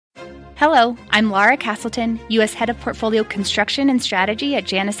Hello, I'm Laura Castleton, U.S. Head of Portfolio Construction and Strategy at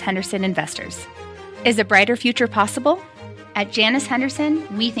Janus Henderson Investors. Is a brighter future possible? At Janus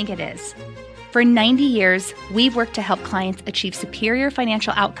Henderson, we think it is. For 90 years, we've worked to help clients achieve superior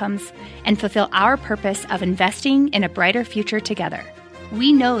financial outcomes and fulfill our purpose of investing in a brighter future together.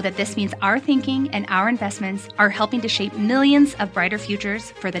 We know that this means our thinking and our investments are helping to shape millions of brighter futures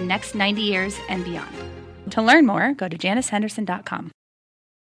for the next 90 years and beyond. To learn more, go to janushenderson.com.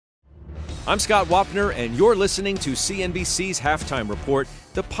 I'm Scott Wapner, and you're listening to CNBC's Halftime Report,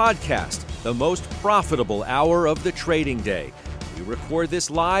 the podcast, the most profitable hour of the trading day. We record this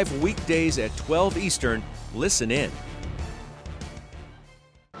live weekdays at 12 Eastern. Listen in.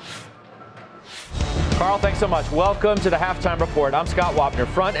 Carl, thanks so much. Welcome to the Halftime Report. I'm Scott Wapner,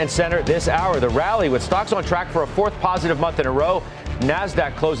 front and center this hour. The rally with stocks on track for a fourth positive month in a row.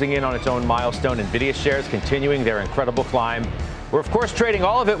 NASDAQ closing in on its own milestone. NVIDIA shares continuing their incredible climb. We're, of course, trading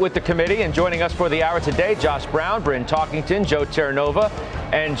all of it with the committee, and joining us for the hour today, Josh Brown, Bryn Talkington, Joe Terranova,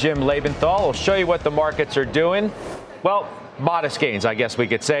 and Jim Lebenthal. We'll show you what the markets are doing. Well, modest gains, I guess we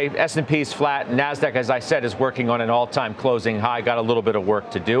could say. S&P's flat. NASDAQ, as I said, is working on an all-time closing high. Got a little bit of work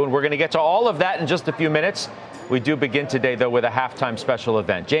to do, and we're going to get to all of that in just a few minutes. We do begin today, though, with a halftime special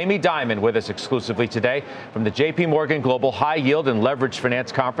event. Jamie Dimon with us exclusively today from the J.P. Morgan Global High Yield and Leveraged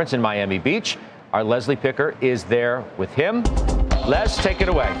Finance Conference in Miami Beach. Our Leslie Picker is there with him. Les, take it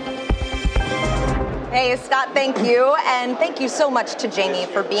away. Hey, Scott, thank you. And thank you so much to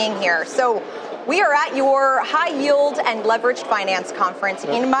Jamie for being here. So we are at your high yield and leveraged finance conference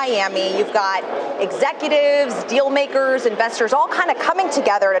in Miami. You've got executives, deal makers, investors, all kind of coming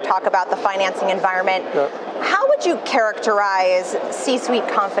together to talk about the financing environment. How would you characterize C-suite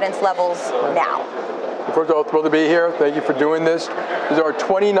confidence levels now? First of all, thrilled to be here. Thank you for doing this. This is our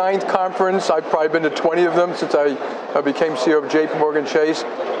 29th conference. I've probably been to 20 of them since I became CEO of JP Morgan Chase.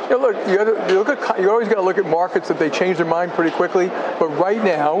 You know, look, you always got to look at markets that they change their mind pretty quickly. But right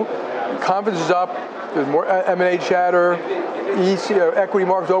now, confidence is up. There's more M&A chatter. Equity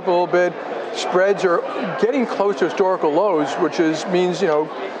markets open a little bit. Spreads are getting close to historical lows, which means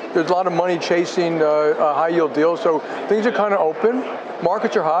there's a lot of money chasing high yield deals. So things are kind of open.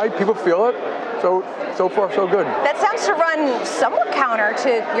 Markets are high. People feel it. So far, so good. That sounds to run somewhat counter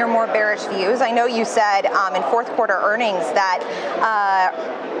to your more bearish views. I know you said in fourth quarter earnings that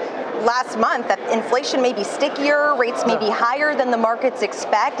last month that inflation may be stickier, rates may be higher than the markets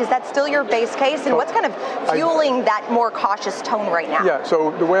expect. Is that still your base case? And what's kind of fueling that more cautious tone right now? Yeah,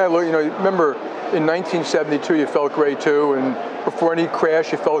 so the way I look, remember in 1972 you felt great too, and before any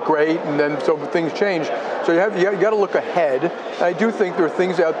crash you felt great, and then so things change. So you got to look ahead. And I do think there are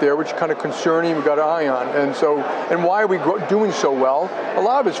things out there which are kind of concerning we've got an eye on. And why are we doing so well? A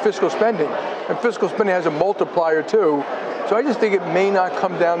lot of it's fiscal spending, and fiscal spending has a multiplier too. So I just think it may not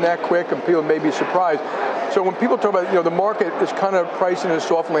come down that quick, and people may be surprised. So when people talk about, the market is kind of pricing a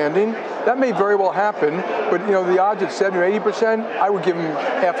soft landing, that may very well happen. But, the odds at 70 or 80%, I would give them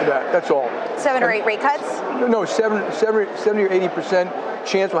half of that. That's all. 7 or 8 rate cuts? No, 70 or 80%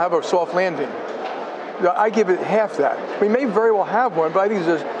 chance we'll have a soft landing. I give it half that. We may very well have one, but I think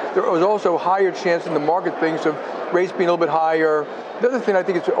there was also a higher chance in the market thinks of rates being a little bit higher. The other thing I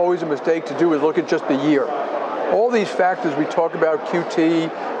think it's always a mistake to do is look at just the year. All these factors we talk about,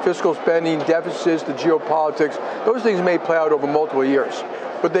 QT, fiscal spending, deficits, the geopolitics, those things may play out over multiple years.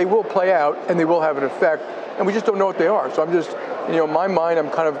 But they will play out, and they will have an effect, and we just don't know what they are. So I'm just, in my mind, I'm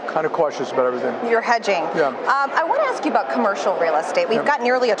kind of cautious about everything. You're hedging. Yeah. I want to ask you about commercial real estate. We've got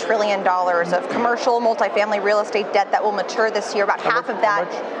nearly $1 trillion of commercial multifamily real estate debt that will mature this year. About half of that,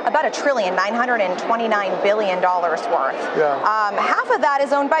 about $1 trillion, $929 billion worth. Yeah. Half of that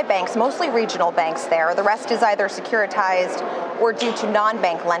is owned by banks, mostly regional banks there. The rest is either securitized or due to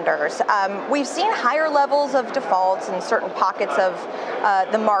non-bank lenders. We've seen higher levels of defaults in certain pockets of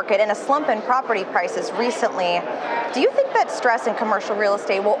the market and a slump in property prices recently. Do you think that stress in commercial real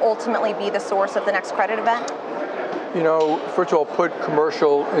estate will ultimately be the source of the next credit event? First of all, put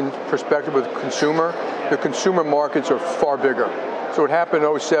commercial in perspective with consumer. The consumer markets are far bigger. So it happened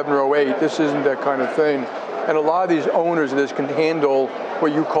in 07 or 08. This isn't that kind of thing. And a lot of these owners of this can handle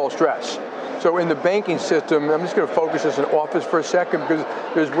what you call stress. So in the banking system, I'm just going to focus this in office for a second, because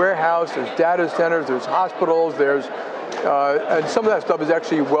there's warehouse, there's data centers, there's hospitals, and some of that stuff is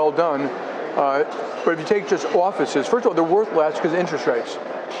actually well done. But if you take just offices, first of all, they're worth less because of interest rates.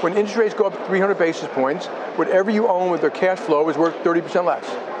 When interest rates go up 300 basis points, whatever you own with their cash flow is worth 30% less.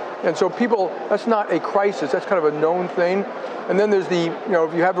 And so people, that's not a crisis, that's kind of a known thing. And then there's the,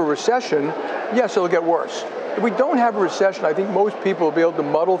 if you have a recession, yes, it'll get worse. If we don't have a recession, I think most people will be able to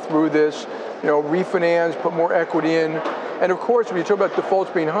muddle through this, refinance, put more equity in. And of course, when you talk about defaults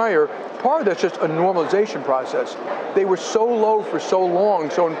being higher, part of that's just a normalization process. They were so low for so long,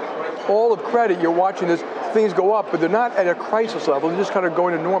 so in all of credit, you're watching this, things go up, but they're not at a crisis level, they're just kind of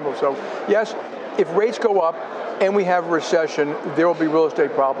going to normal. So yes, if rates go up and we have a recession, there will be real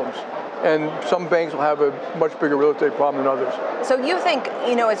estate problems. And some banks will have a much bigger real estate problem than others. So you think,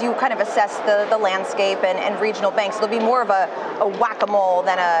 as you kind of assess the landscape and regional banks, there'll be more of a whack-a-mole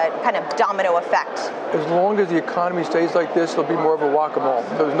than a kind of domino effect? As long as the economy stays like this, there'll be more of a whack-a-mole.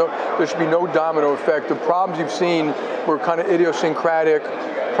 There should be no domino effect. The problems you've seen were kind of idiosyncratic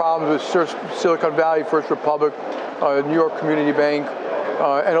problems with Silicon Valley, First Republic, New York Community Bank,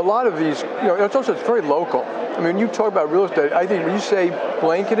 and a lot of these, it's very local. I mean, when you talk about real estate, I think when you say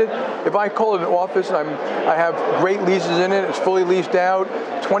blanketed, if I call it an office and I have great leases in it, it's fully leased out,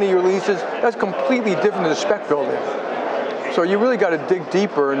 20-year leases, that's completely different than a spec building. So you really got to dig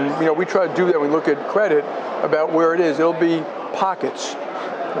deeper, and we try to do that when we look at credit about where it is. It'll be pockets.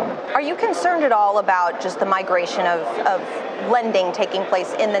 Are you concerned at all about just the migration of lending taking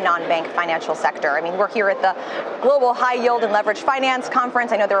place in the non-bank financial sector? I mean, we're here at the Global High Yield and Leveraged Finance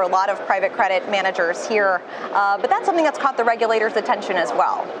Conference. I know there are a lot of private credit managers here, but that's something that's caught the regulators' attention as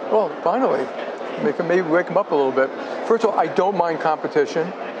well. Well, finally, maybe wake them up a little bit. First of all, I don't mind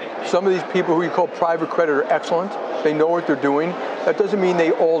competition. Some of these people who you call private credit are excellent. They know what they're doing. That doesn't mean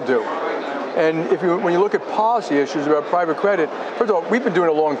they all do. And when you look at policy issues about private credit, first of all, we've been doing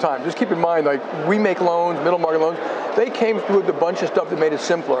it a long time. Just keep in mind, we make loans, middle market loans. They came through with a bunch of stuff that made it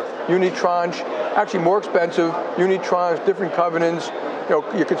simpler. Unitranche, actually more expensive, unitranche, different covenants.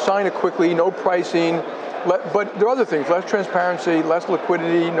 You could sign it quickly, no pricing. But there are other things, less transparency, less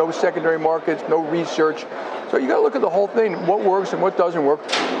liquidity, no secondary markets, no research. So you got to look at the whole thing, what works and what doesn't work.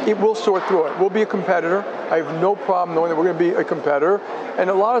 It will sort through it. We'll be a competitor. I have no problem knowing that we're going to be a competitor. And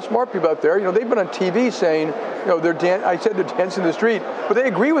a lot of smart people out there, they've been on TV saying, I said they're dancing in the street, but they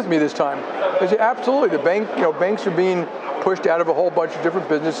agree with me this time. They say, absolutely, the banks are being pushed out of a whole bunch of different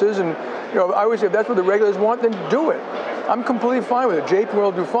businesses. And I always say, if that's what the regulators want, then do it. I'm completely fine with it. JP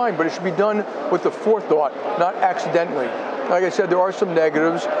Morgan will do fine, but it should be done with the forethought, not accidentally. Like I said, there are some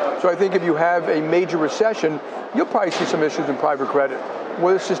negatives. So I think if you have a major recession, you'll probably see some issues in private credit.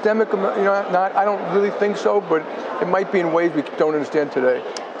 Whether it's systemic, not, I don't really think so, but it might be in ways we don't understand today.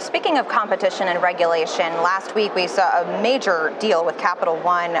 Speaking of competition and regulation, last week we saw a major deal with Capital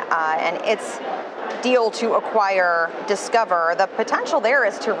One and its deal to acquire Discover. The potential there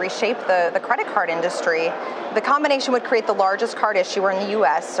is to reshape the credit card industry. The combination would create the largest card issuer in the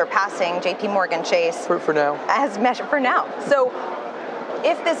U.S., surpassing JP Morgan Chase. For now. As measured for now. So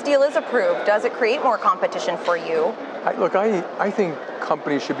if this deal is approved, does it create more competition for you? I think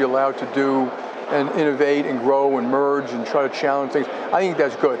companies should be allowed to do and innovate and grow and merge and try to challenge things. I think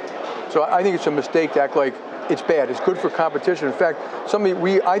that's good. So I think it's a mistake to act like it's bad. It's good for competition. In fact,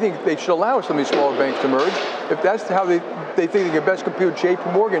 I think they should allow some of these smaller banks to merge. If that's how they think they can best compete with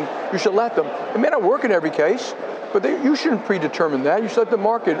JP Morgan, you should let them. It may not work in every case, but you shouldn't predetermine that. You should let the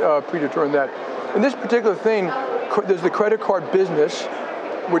market predetermine that. In this particular thing, there's the credit card business,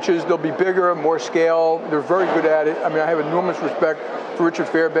 which is they'll be bigger, more scale. They're very good at it. I mean, I have enormous respect for Richard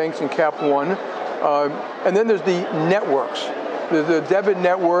Fairbanks and Cap One. And then there's the networks. There's the debit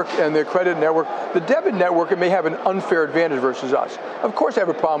network and the credit network. The debit network, it may have an unfair advantage versus us. Of course I have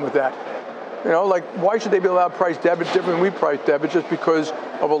a problem with that. Why should they be allowed to price debit different than we price debit just because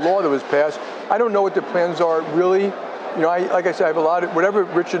of a law that was passed? I don't know what their plans are really. Like I said, I have whatever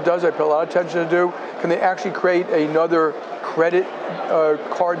Richard does, I pay a lot of attention to do. Can they actually create another credit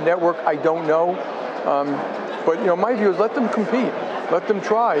card network? I don't know. But my view is let them compete. Let them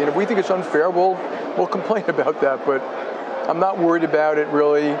try. And if we think it's unfair, we'll complain about that. But I'm not worried about it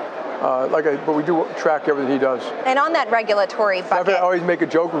really. But we do track everything he does. And on that regulatory bucket, I always make a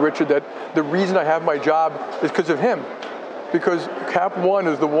joke with Richard that the reason I have my job is because of him. Because Cap One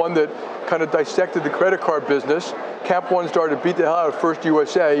is the one that kind of dissected the credit card business. Cap One started to beat the hell out of First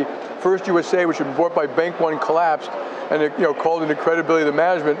USA. First USA, which had been bought by Bank One, collapsed, and it called into credibility of the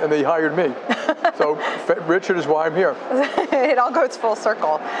management, and they hired me. So Richard is why I'm here. It all goes full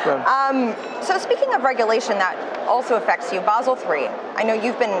circle. Yeah. So speaking of regulation that also affects you, Basel III. I know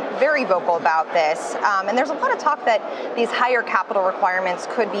you've been very vocal about this, and there's a lot of talk that these higher capital requirements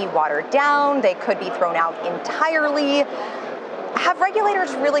could be watered down, they could be thrown out entirely. Have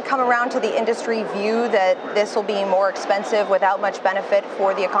regulators really come around to the industry view that this will be more expensive without much benefit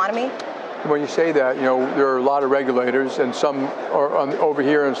for the economy? when you say that, there are a lot of regulators, and some are over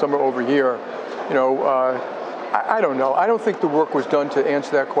here and some are over here. I don't know. I don't think the work was done to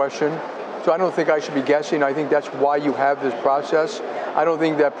answer that question. So I don't think I should be guessing. I think that's why you have this process. I don't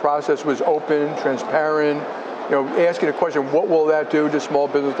think that process was open, transparent. Asking a question, what will that do to small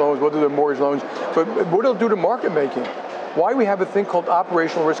business loans? What do the mortgage loans? But what it'll do to market making? Why we have a thing called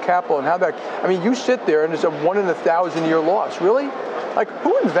operational risk capital, and how that, you sit there and it's a 1 in 1,000 year loss. Really? Like,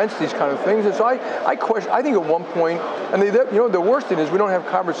 who invents these kind of things? And so I question, I think at one point, and the worst thing is we don't have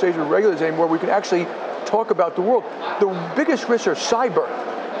conversations with regulators anymore. We can actually talk about the world. The biggest risks are cyber.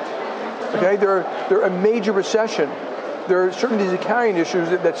 Okay, they're a major recession. There are certain these accounting issues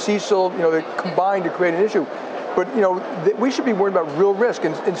that CECL, they combine to create an issue. But we should be worried about real risk.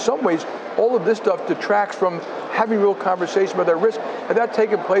 And in some ways, all of this stuff detracts from having real conversation about that risk. Had that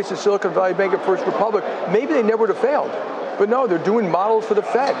taken place at Silicon Valley Bank at First Republic, maybe they never would have failed. But no, they're doing models for the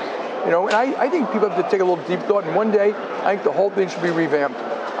Fed. And I think people have to take a little deep thought. And one day, I think the whole thing should be revamped.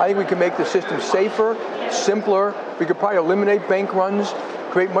 I think we can make the system safer, simpler. We could probably eliminate bank runs,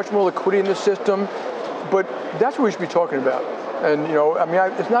 create much more liquidity in the system. But that's what we should be talking about. And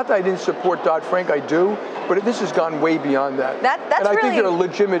it's not that I didn't support Dodd-Frank, I do, but this has gone way beyond that. That's I really, think there are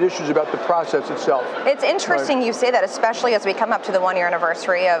legitimate issues about the process itself. It's interesting you say that, especially as we come up to the 1-year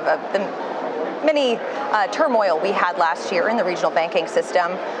anniversary of the many turmoil we had last year in the regional banking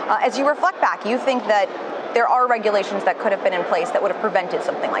system. As you reflect back, you think that there are regulations that could have been in place that would have prevented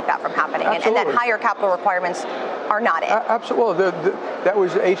something like that from happening, and that higher capital requirements are not it. Absolutely. That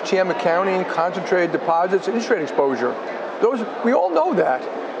was HTM accounting, concentrated deposits, interest rate exposure. We all know that.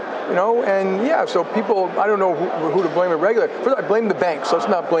 So people, I don't know who to blame the regulator. First, I blame the banks. Let's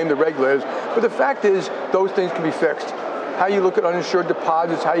not blame the regulators. But the fact is, those things can be fixed. How you look at uninsured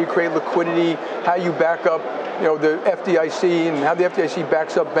deposits, how you create liquidity, how you back up, the FDIC, and how the FDIC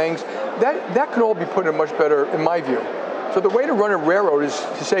backs up banks. That can all be put in much better, in my view. So the way to run a railroad is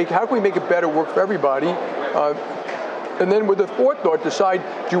to say, how can we make it better work for everybody? And then with the forethought, decide,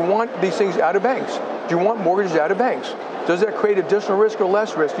 do you want these things out of banks? Do you want mortgages out of banks? Does that create additional risk or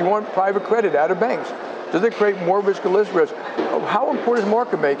less risk? Do you want private credit out of banks? Does it create more risk or less risk? How important is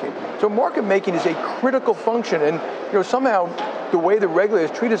market making? So market making is a critical function, and somehow the way the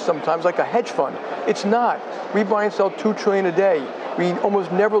regulators treat us sometimes like a hedge fund. It's not. We buy and sell $2 trillion a day. We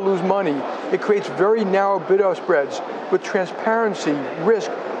almost never lose money. It creates very narrow bid-ask spreads. With transparency,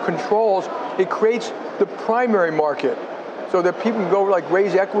 risk, controls, it creates the primary market so that people can go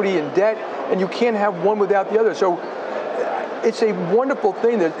raise equity and debt, and you can't have one without the other. So it's a wonderful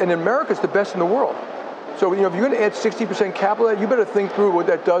thing, and America's the best in the world. So if you're going to add 60% capital, you better think through what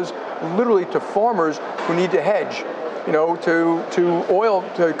that does literally to farmers who need to hedge, to oil,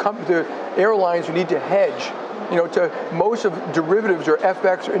 to airlines who need to hedge, to most of derivatives or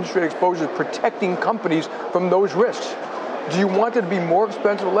FX or interest rate exposures, protecting companies from those risks. Do you want it to be more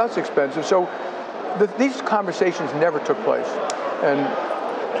expensive or less expensive? So these conversations never took place. And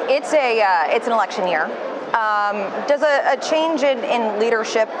it's an election year. Does a change in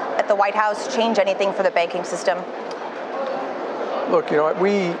leadership at the White House change anything for the banking system? Look,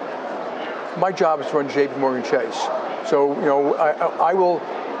 my job is to run JP Morgan Chase. So, I will,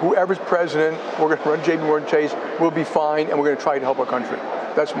 whoever's president, we're going to run JP Morgan Chase, we'll be fine, and we're going to try to help our country.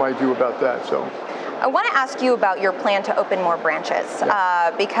 That's my view about that. So, I want to ask you about your plan to open more branches,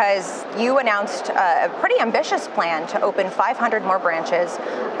 because you announced a pretty ambitious plan to open 500 more branches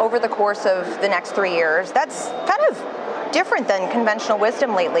over the course of the next 3 years. That's kind of different than conventional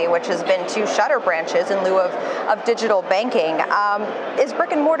wisdom lately, which has been to shutter branches in lieu of digital banking. Is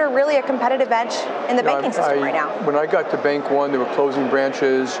brick and mortar really a competitive edge in the banking system right now? When I got to Bank One, they were closing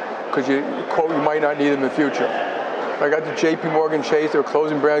branches because you might not need them in the future. I got to JP Morgan Chase, they were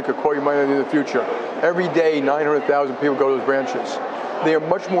closing branches, you might not need in the future. Every day, 900,000 people go to those branches. They are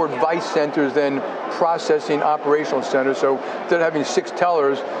much more advice centers than processing operational centers. So instead of having 6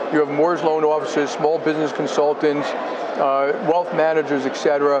 tellers, you have mortgage loan officers, small business consultants, wealth managers, et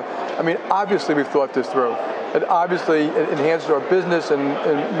cetera. Obviously we've thought this through. It obviously enhances our business in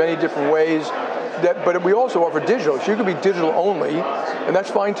many different ways. But we also offer digital, so you can be digital only, and that's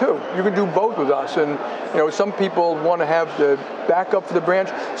fine too. You can do both with us, and some people want to have the backup for the branch.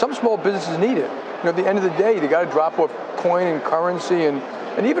 Some small businesses need it. At the end of the day, they got to drop off coin and currency,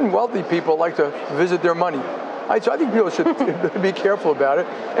 and even wealthy people like to visit their money. So I think people should be careful about it.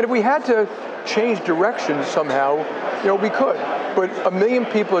 And if we had to change direction somehow, we could. But 1 million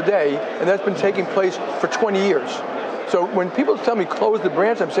people a day, and that's been taking place for 20 years. So when people tell me close the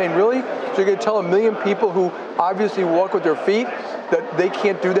branch, I'm saying, really? So you're going to tell 1 million people who obviously walk with their feet that they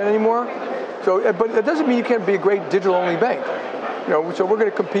can't do that anymore? So, but that doesn't mean you can't be a great digital-only bank. So we're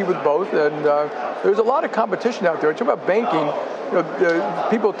going to compete with both, and there's a lot of competition out there. Talk about banking.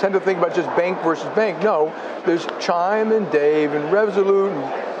 People tend to think about just bank versus bank. No, there's Chime and Dave and Revolut and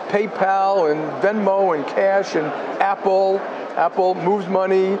PayPal and Venmo and Cash and Apple. Apple moves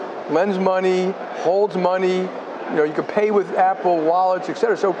money, lends money, holds money. You can pay with Apple wallets, et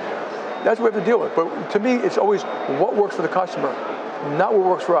cetera. So that's what we have to deal with. But to me, it's always what works for the customer, not what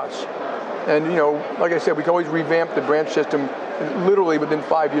works for us. And like I said, we can always revamp the branch system literally within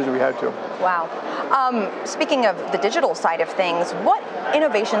 5 years if we had to. Wow. Speaking of the digital side of things, what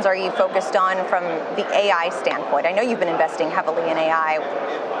innovations are you focused on from the AI standpoint? I know you've been investing heavily in AI.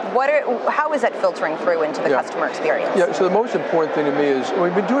 How is that filtering through into the customer experience? Yeah, so the most important thing to me is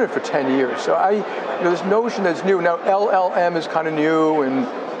we've been doing it for 10 years. So this notion that's new, now LLM is kind of new,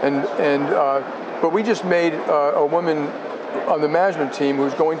 but we just made a woman on the management team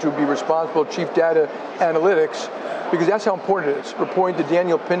who's going to be responsible chief data analytics, because that's how important it is. Reporting to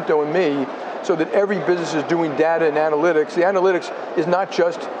Daniel Pinto and me, so that every business is doing data and analytics. The analytics is not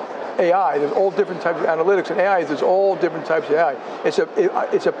just AI. There's all different types of analytics, and AI is all different types of AI.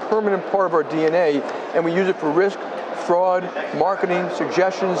 It's a permanent part of our DNA, and we use it for risk, fraud, marketing,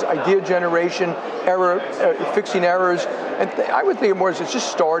 suggestions, idea generation, fixing errors. And I would think of more as it's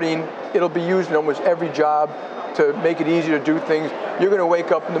just starting. It'll be used in almost every job to make it easier to do things. You're going to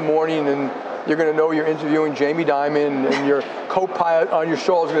wake up in the morning and you're going to know you're interviewing Jamie Dimon, and your co-pilot on your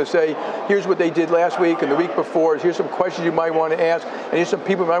shoulder is going to say, here's what they did last week and the week before. Here's some questions you might want to ask, and here's some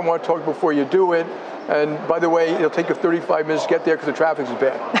people you might want to talk to before you do it. And by the way, it'll take you 35 minutes to get there because the traffic is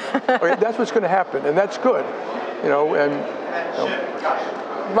bad. Okay, that's what's going to happen, and that's good.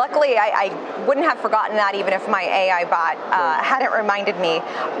 Luckily, I wouldn't have forgotten that even if my AI bot hadn't reminded me.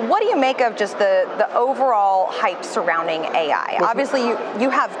 What do you make of just the overall hype surrounding AI? Obviously, you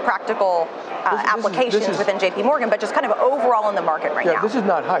have practical applications within JP Morgan, but just kind of overall in the market right now. Yeah, this is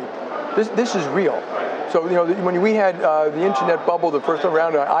not hype. This is real. So, when we had the internet bubble the first time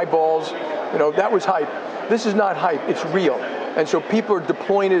around, eyeballs, that was hype. This is not hype. It's real. And so people are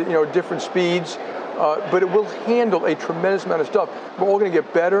deploying it, at different speeds. But it will handle a tremendous amount of stuff. We're all going to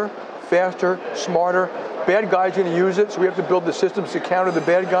get better, faster, smarter. Bad guys are going to use it, so we have to build the systems to counter the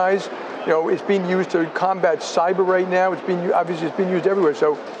bad guys. It's being used to combat cyber right now. Obviously it's being used everywhere.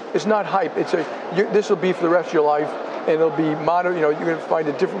 So it's not hype. This will be for the rest of your life, and it'll be modern. You're going to find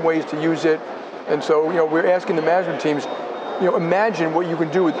different ways to use it. And so we're asking the management teams, imagine what you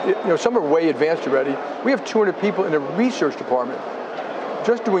can do with it. Some are way advanced already. We have 200 people in the research department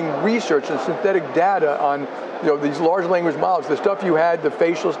just doing research and synthetic data on these large language models. The stuff you had, the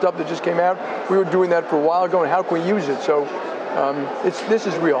facial stuff that just came out, we were doing that for a while ago, and how can we use it? So this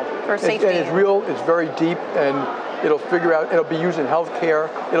is real. For safety. And it's real, it's very deep, and it'll be used in healthcare,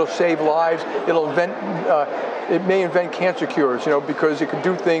 it'll save lives, it may invent cancer cures, because it can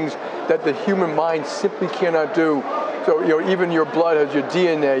do things that the human mind simply cannot do. So, even your blood has your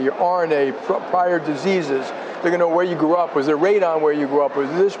DNA, your RNA, prior diseases. They're going to know where you grew up. Was there radon where you grew up? Was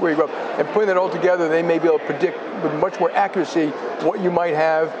this where you grew up? And putting that all together, they may be able to predict with much more accuracy what you might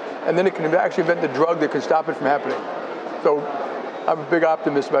have, and then it can actually invent the drug that can stop it from happening. So I'm a big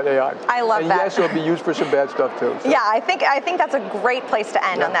optimist about AI. I love that. And yes, it'll be used for some bad stuff too. So. Yeah, I think that's a great place to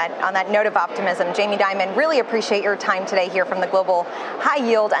end on that note of optimism. Jamie Dimon, really appreciate your time today here from the Global High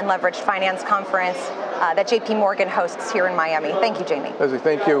Yield and Leveraged Finance Conference that JP Morgan hosts here in Miami. Thank you, Jamie. Leslie,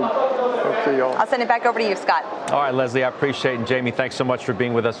 thank you. I'll see you all. I'll send it back over to you, Scott. All right, Leslie, I appreciate it. And Jamie, thanks so much for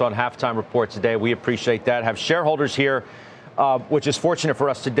being with us on Halftime Report today. We appreciate that. Have shareholders here, which is fortunate for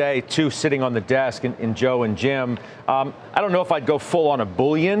us today, two sitting on the desk in Joe and Jim. I don't know if I'd go full on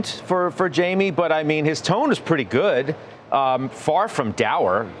ebullient for Jamie, but I mean, his tone is pretty good. Far from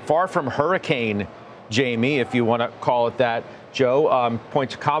dour, far from hurricane Jamie, if you want to call it that. Joe,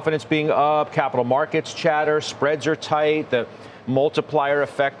 points of confidence being up, capital markets chatter, spreads are tight, the multiplier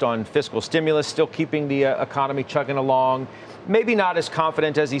effect on fiscal stimulus still keeping the economy chugging along. Maybe not as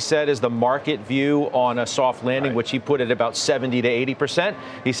confident, as he said, as the market view on a soft landing, which he put at about 70 to 80%.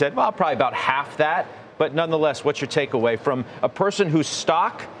 He said, well, probably about half that. But nonetheless, what's your takeaway from a person whose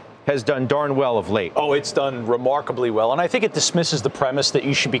stock has done darn well of late? Oh, it's done remarkably well. And I think it dismisses the premise that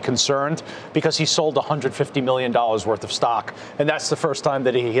you should be concerned because he sold $150 million worth of stock. And that's the first time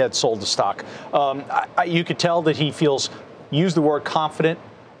that he had sold the stock. You could tell that he feels, use the word confident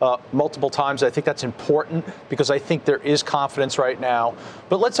multiple times. I think that's important because I think there is confidence right now.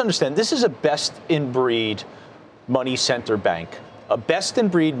 But let's understand, this is a best-in-breed money center bank. A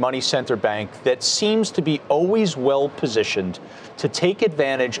best-in-breed money center bank that seems to be always well-positioned to take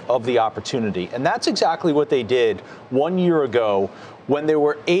advantage of the opportunity. And that's exactly what they did 1 year ago when they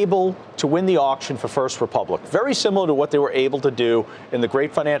were able to win the auction for First Republic. Very similar to what they were able to do in the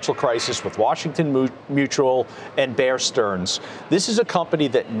great financial crisis with Washington Mutual and Bear Stearns. This is a company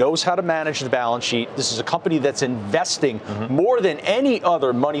that knows how to manage the balance sheet. This is a company that's investing more than any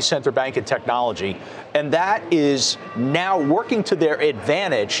other money center bank in technology. And that is now working to their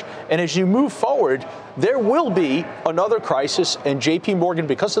advantage. And as you move forward, there will be another crisis, and JP Morgan,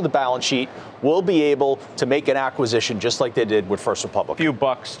 because of the balance sheet, will be able to make an acquisition just like they did with First Republic. A few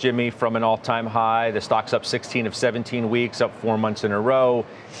bucks, Jimmy, from an all-time high. The stock's up 16 of 17 weeks, up 4 months in a row,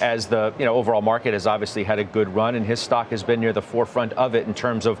 as the overall market has obviously had a good run, and his stock has been near the forefront of it in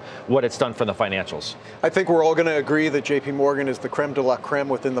terms of what it's done for the financials. I think we're all going to agree that JP Morgan is the creme de la creme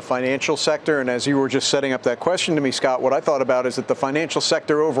within the financial sector. And as you were just setting up that question to me, Scott, what I thought about is that the financial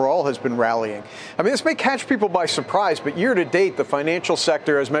sector overall has been rallying. I mean, this may catch people by surprise, but year to date, the financial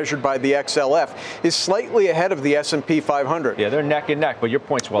sector, as measured by the XLF, is slightly ahead of the S&P 500. Yeah, they're neck and neck, but your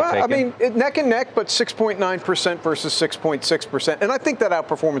point's well taken. I mean, neck and neck, but 6.9% versus 6.6%. And I think that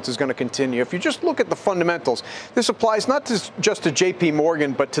outperformance is going to continue. If you just look at the fundamentals, this applies not just to JP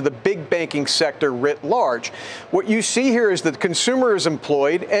Morgan, but to the big banking sector writ large. What you see here is that the consumer is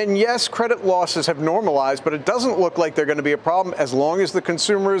employed, and yes, credit losses have normalized, but it doesn't look like they're going to be a problem as long as the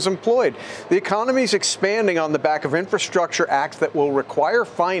consumer is employed. The economy is expanding on the back of infrastructure acts that will require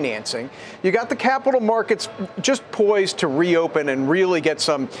financing. You got the capital markets just poised to reopen and really get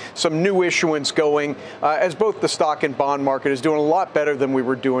some new issuance going, as both the stock and bond market is doing a lot better than we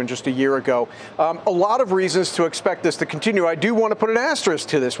were doing just a year ago. A lot of reasons to expect this to continue. I do want to put an asterisk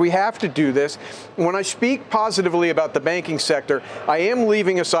to this. We have to do this. When I speak positively about the banking sector, I am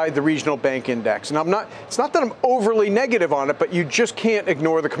leaving aside the regional bank index. And it's not that I'm overly negative on it, but you just can't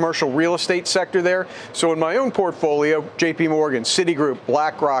ignore the commercial real estate sector there. So in my own portfolio, JP Morgan, Citigroup,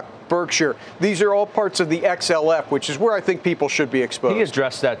 BlackRock, Berkshire, these are all parts of the XLF, which is where I think people should be exposed. He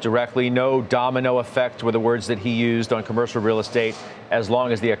addressed that directly. No domino effect were the words that he used on commercial real estate. As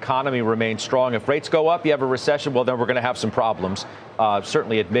long as the economy remains strong, if rates go up, you have a recession, well, then we're going to have some problems.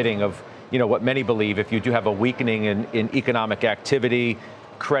 Certainly admitting of what many believe, if you do have a weakening in economic activity,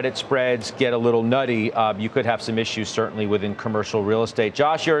 credit spreads get a little nutty, you could have some issues certainly within commercial real estate.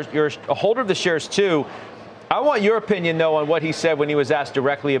 Josh, you're a holder of the shares too. I want your opinion, though, on what he said when he was asked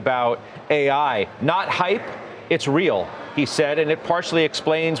directly about AI. Not hype, it's real, he said, and it partially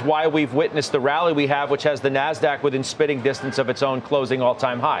explains why we've witnessed the rally we have, which has the NASDAQ within spitting distance of its own closing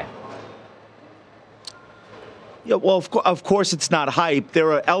all-time high. Yeah, well, of course it's not hype.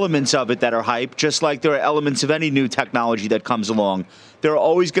 There are elements of it that are hype, just like there are elements of any new technology that comes along. There are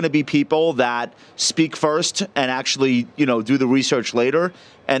always going to be people that speak first and actually, do the research later.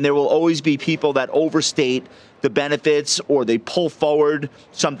 And there will always be people that overstate the benefits, or they pull forward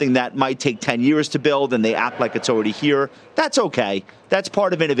something that might take 10 years to build and they act like it's already here. That's okay. That's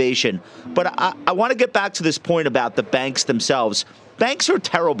part of innovation. But I want to get back to this point about the banks themselves. Banks are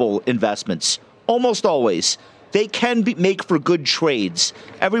terrible investments, almost always. They can make for good trades.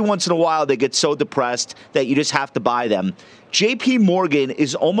 Every once in a while, they get so depressed that you just have to buy them. JP Morgan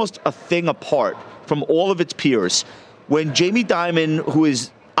is almost a thing apart from all of its peers. When Jamie Dimon, who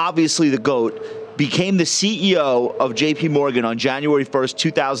is obviously the GOAT, became the CEO of JP Morgan on January 1st,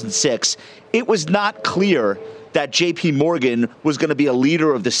 2006, it was not clear that JP Morgan was going to be a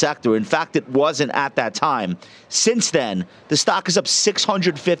leader of the sector. In fact, it wasn't at that time. Since then, the stock is up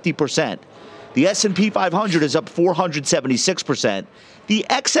 650%. The S&P 500 is up 476%. The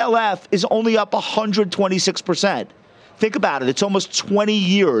XLF is only up 126%. Think about it. It's almost 20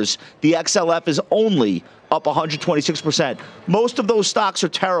 years. The XLF is only up 126%. Most of those stocks are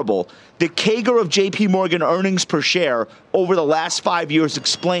terrible. The CAGR of JP Morgan earnings per share over the last 5 years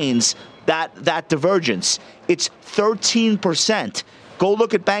explains that divergence. It's 13%. Go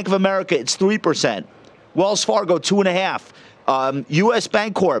look at Bank of America. It's 3%. Wells Fargo, 2.5%. U.S.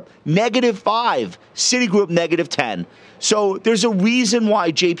 Bancorp, -5%. Citigroup, -10%. So there's a reason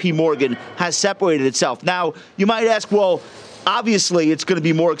why JP Morgan has separated itself. Now, you might ask, well, obviously it's going to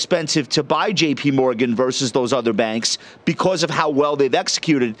be more expensive to buy JP Morgan versus those other banks because of how well they've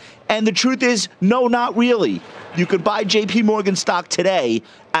executed. And the truth is, no, not really. You could buy JP Morgan stock today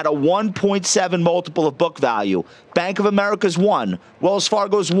at a 1.7 multiple of book value. Bank of America's 1, Wells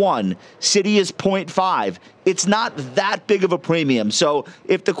Fargo's 1, Citi is 0.5. It's not that big of a premium. So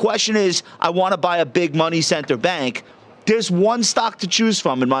if the question is, I want to buy a big money center bank, There's one stock to choose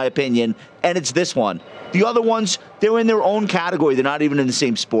from, in my opinion, and it's this one. The other ones, they're in their own category. They're not even in the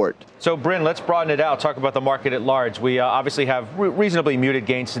same sport. So, Bryn, let's broaden it out. Talk about the market at large. We obviously have reasonably muted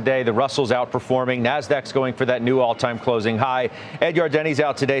gains today. The Russell's outperforming. NASDAQ's going for that new all-time closing high. Ed Yardeni's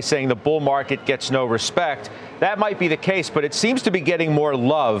out today saying the bull market gets no respect. That might be the case, but it seems to be getting more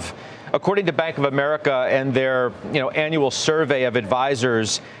love. According to Bank of America and their annual survey of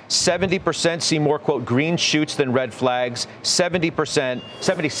advisors, 70% see more, quote, green shoots than red flags.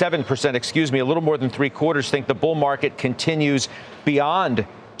 77%, a little more than three-quarters think the bull market continues beyond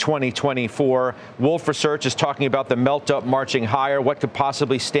 2024. Wolf Research is talking about the melt-up marching higher. What could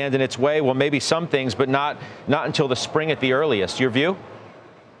possibly stand in its way? Well, maybe some things, but not until the spring at the earliest. Your view?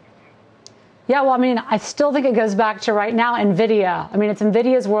 Yeah, well, I mean, I still think it goes back to right now, NVIDIA. I mean, it's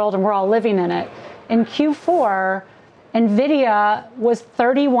NVIDIA's world, and we're all living in it. In Q4, NVIDIA was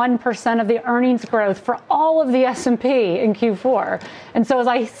 31% of the earnings growth for all of the S&P in Q4. And so as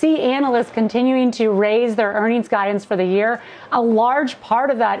I see analysts continuing to raise their earnings guidance for the year, a large part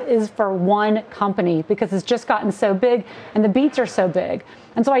of that is for one company because it's just gotten so big and the beats are so big.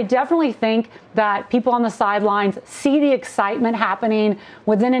 And so I definitely think that people on the sidelines see the excitement happening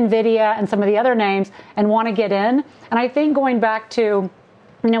within NVIDIA and some of the other names and want to get in. And I think going back to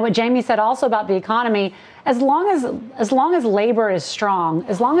what Jamie said also about the economy, as long as labor is strong,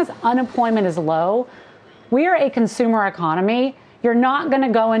 as long as unemployment is low, we are a consumer economy. You're not going to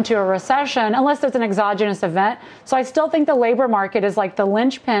go into a recession unless there's an exogenous event. So I still think the labor market is like the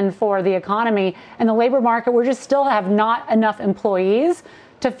linchpin for the economy. And the labor market, we just still have not enough employees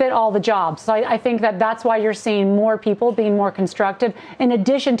to fit all the jobs. So I think that's why you're seeing more people being more constructive, in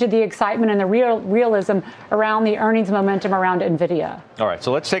addition to the excitement and the realism around the earnings momentum around NVIDIA. All right,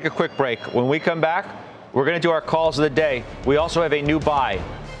 so let's take a quick break. When we come back, we're going to do our calls of the day. We also have a new buy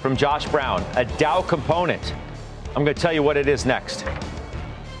from Josh Brown, a Dow component. I'm going to tell you what it is next.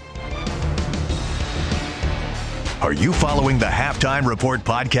 Are you following the Halftime Report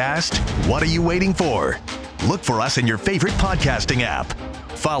podcast? What are you waiting for? Look for us in your favorite podcasting app.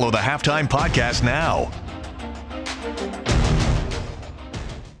 Follow the Halftime Podcast now.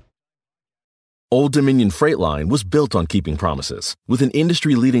 Old Dominion Freight Line was built on keeping promises. With an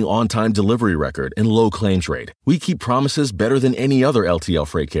industry-leading on-time delivery record and low claims rate, we keep promises better than any other LTL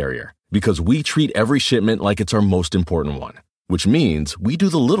freight carrier because we treat every shipment like it's our most important one, which means we do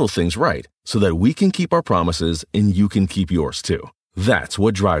the little things right so that we can keep our promises and you can keep yours too. That's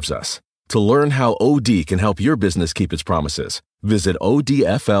what drives us. To learn how OD can help your business keep its promises, visit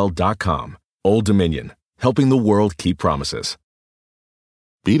odfl.com. Old Dominion, helping the world keep promises.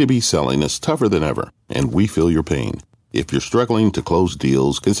 B2B selling is tougher than ever, and we feel your pain. If you're struggling to close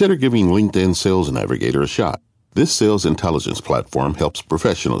deals, consider giving LinkedIn Sales Navigator a shot. This sales intelligence platform helps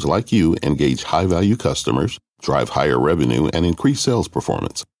professionals like you engage high-value customers, drive higher revenue, and increase sales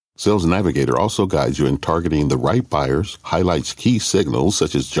performance. Sales Navigator also guides you in targeting the right buyers, highlights key signals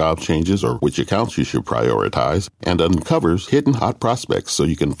such as job changes or which accounts you should prioritize, and uncovers hidden hot prospects so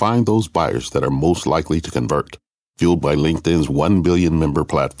you can find those buyers that are most likely to convert. Fueled by LinkedIn's 1 billion member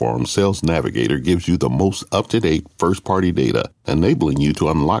platform, Sales Navigator gives you the most up-to-date first-party data, enabling you to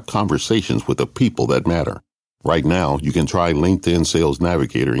unlock conversations with the people that matter. Right now, you can try LinkedIn Sales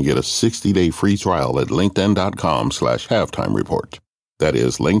Navigator and get a 60-day free trial at linkedin.com/halftime report. That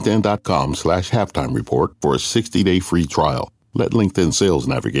is linkedin.com/halftime report for a 60-day free trial. Let LinkedIn Sales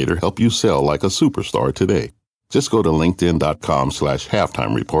Navigator help you sell like a superstar today. Just go to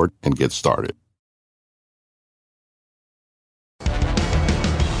linkedin.com/halftime report and get started.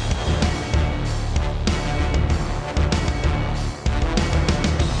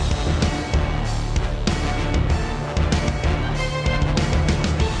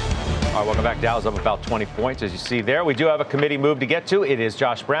 Welcome back. Dow's up about 20 points, as you see there. We do have a committee move to get to. It is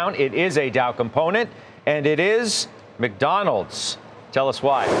Josh Brown. It is a Dow component, and it is McDonald's. Tell us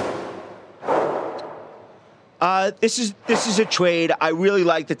why. This is a trade. I really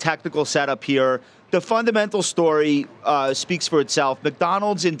like the technical setup here. The fundamental story speaks for itself.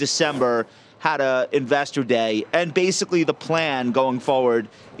 McDonald's in December had an investor day, and basically the plan going forward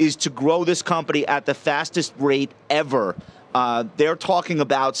is to grow this company at the fastest rate ever. They're talking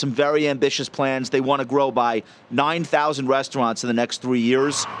about some very ambitious plans. They want to grow by 9,000 restaurants in the next 3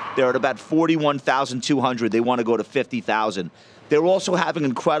 years. They're at about 41,200. They want to go to 50,000. They're also having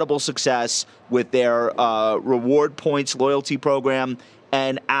incredible success with their reward points loyalty program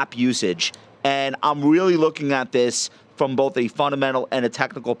and app usage. And I'm really looking at this from both a fundamental and a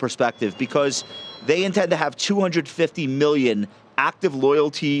technical perspective because they intend to have 250 million active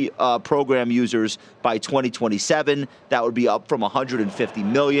loyalty program users by 2027. That would be up from 150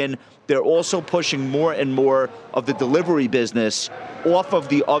 million. They're also pushing more and more of the delivery business off of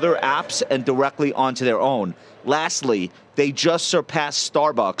the other apps and directly onto their own. Lastly, they just surpassed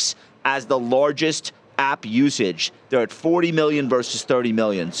Starbucks as the largest app usage. They're at 40 million versus 30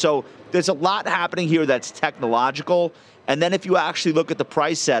 million. So there's a lot happening here that's technological. And then if you actually look at the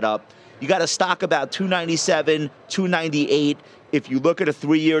price setup, you got a stock about 297, 298. If you look at a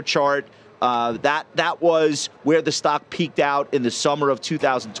 3-year chart, that was where the stock peaked out in the summer of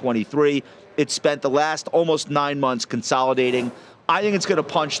 2023. It spent the last almost 9 months consolidating. I think it's going to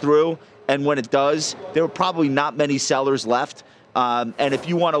punch through, and when it does, there are probably not many sellers left. And if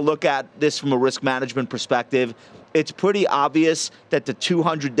you want to look at this from a risk management perspective, it's pretty obvious that the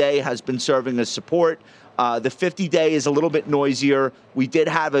 200-day has been serving as support. The 50-day is a little bit noisier. We did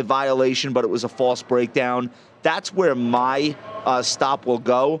have a violation, but it was a false breakdown. That's where my stop will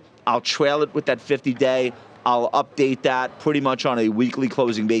go. I'll trail it with that 50-day. I'll update that pretty much on a weekly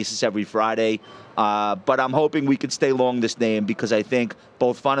closing basis every Friday. But I'm hoping we could stay long this name because I think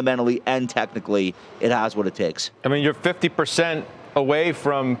both fundamentally and technically it has what it takes. I mean, you're 50% away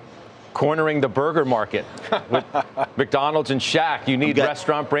from cornering the burger market with McDonald's and Shack. You need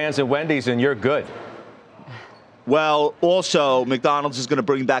restaurant brands and Wendy's, and you're good. Well, also, McDonald's is going to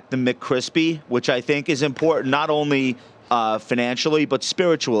bring back the McCrispy, which I think is important not only financially, but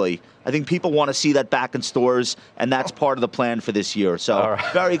spiritually. I think people want to see that back in stores, and that's part of the plan for this year. So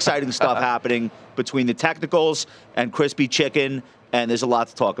very exciting stuff happening between the technicals and crispy chicken, and there's a lot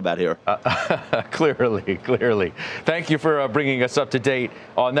to talk about here. Clearly. Thank you for bringing us up to date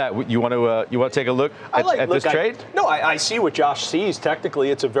on that. You want to take a look at this trade? I see what Josh sees.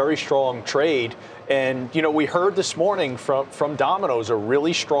 Technically, it's a very strong trade. And, we heard this morning from Domino's a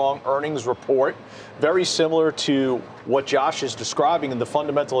really strong earnings report, very similar to what Josh is describing in the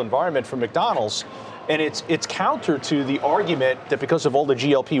fundamental environment for McDonald's. And it's counter to the argument that because of all the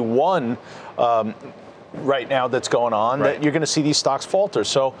GLP-1 right now that's going on, that you're going to see these stocks falter.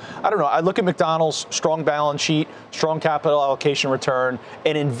 So, I don't know. I look at McDonald's, strong balance sheet, strong capital allocation return,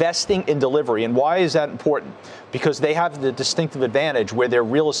 and investing in delivery. And why is that important? Because they have the distinctive advantage where their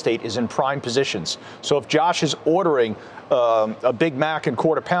real estate is in prime positions. So if Josh is ordering a Big Mac and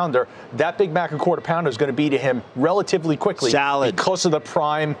Quarter Pounder, that Big Mac and Quarter Pounder is going to be to him relatively quickly. Salad. Because of the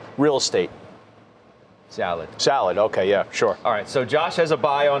prime real estate. Salad. Okay, yeah, sure. All right, so Josh has a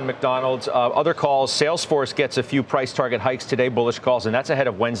buy on McDonald's. Other calls, Salesforce gets a few price target hikes today, bullish calls, and that's ahead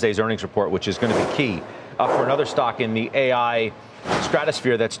of Wednesday's earnings report, which is going to be key for another stock in the AI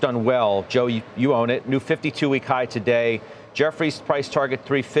stratosphere that's done well. Joe, you own it. New 52-week high today. Jefferies price target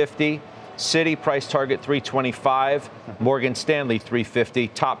 350. Citi price target 325, Morgan Stanley 350.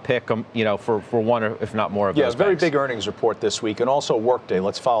 Top pick, for one or if not more of those. Yeah, very banks. big earnings report this week, and also Workday.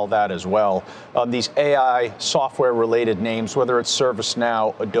 Let's follow that as well. These AI software-related names, whether it's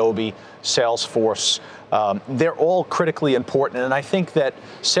ServiceNow, Adobe, Salesforce, they're all critically important, and I think that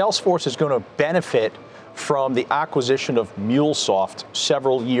Salesforce is going to benefit from the acquisition of MuleSoft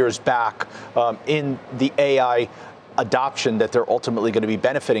several years back in the AI adoption that they're ultimately going to be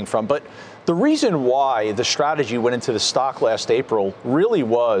benefiting from. But the reason why the strategy went into the stock last April really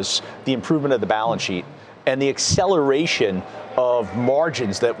was the improvement of the balance sheet and the acceleration of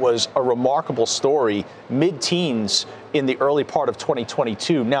margins that was a remarkable story, mid-teens in the early part of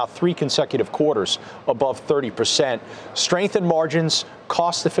 2022, now 3 consecutive quarters above 30%. Strength in margins,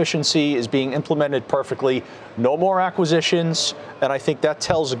 cost efficiency is being implemented perfectly, no more acquisitions, and I think that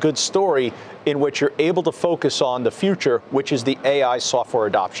tells a good story in which you're able to focus on the future, which is the AI software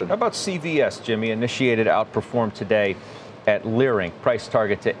adoption. How about CVS, Jimmy? Initiated outperformed today at Leerink. Price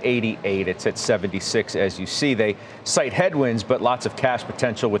target to 88. It's at 76, as you see. They cite headwinds, but lots of cash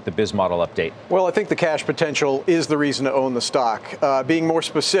potential with the biz model update. Well, I think the cash potential is the reason to own the stock. Being more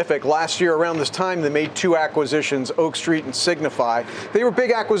specific, last year around this time, they made 2 acquisitions, Oak Street and Signify. They were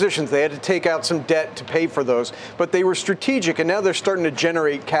big acquisitions. They had to take out some debt to pay for those, but they were strategic, and now they're starting to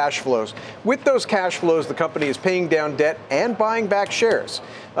generate cash flows. With those cash flows, the company is paying down debt and buying back shares.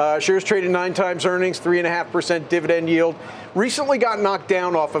 Shares traded 9 times earnings, 3.5% dividend yield. Recently got knocked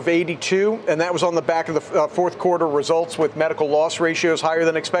down off of 82, and that was on the back of the fourth quarter results with medical loss ratios higher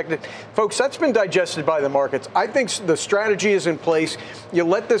than expected. Folks, that's been digested by the markets. I think the strategy is in place. You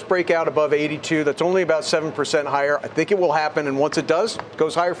let this break out above 82. That's only about 7% higher. I think it will happen, and once it does, it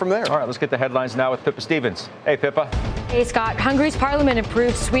goes higher from there. All right, let's get the headlines now with Pippa Stevens. Hey, Pippa. Hey, Scott. Hungary's parliament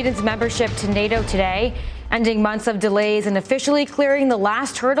approved Sweden's membership to NATO today, ending months of delays and officially clearing the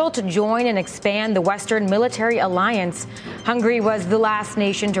last hurdle to join and expand the Western military alliance. Hungary was the last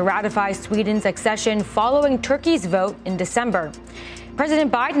nation to ratify Sweden's accession following Turkey's vote in December. President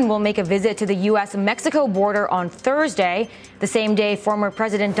Biden will make a visit to the U.S.-Mexico border on Thursday, the same day former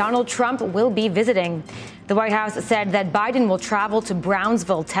President Donald Trump will be visiting. The White House said that Biden will travel to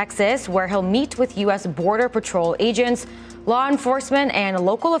Brownsville, Texas, where he'll meet with U.S. Border Patrol agents, law enforcement, and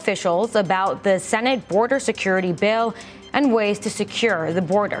local officials about the Senate border security bill and ways to secure the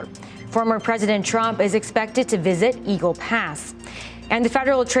border. Former President Trump is expected to visit Eagle Pass. And the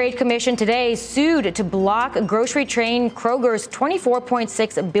Federal Trade Commission today sued to block grocery chain Kroger's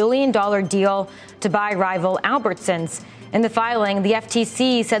 $24.6 billion deal to buy rival Albertsons. In the filing, the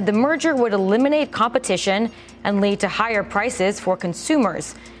FTC said the merger would eliminate competition and lead to higher prices for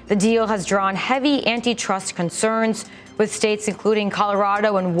consumers. The deal has drawn heavy antitrust concerns, with states including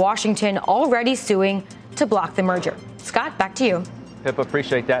Colorado and Washington already suing to block the merger. Scott, back to you. Pippa,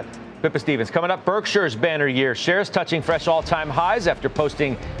 appreciate that. Pippa Stevens. Coming up, Berkshire's banner year. Shares touching fresh all-time highs after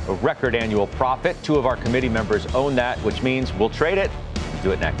posting a record annual profit. Two of our committee members own that, which means we'll trade it. We'll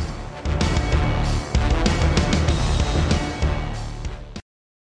do it next.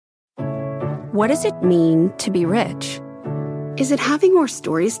 What does it mean to be rich? Is it having more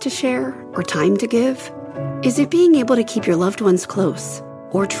stories to share or time to give? Is it being able to keep your loved ones close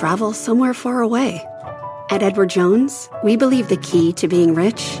or travel somewhere far away? At Edward Jones, we believe the key to being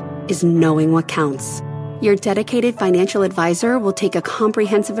rich is knowing what counts. Your dedicated financial advisor will take a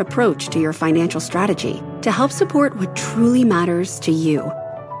comprehensive approach to your financial strategy to help support what truly matters to you.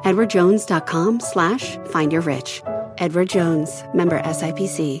 EdwardJones.com/findyourrich. Edward Jones, member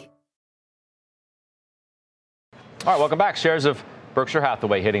SIPC. All right, welcome back. Shares of Berkshire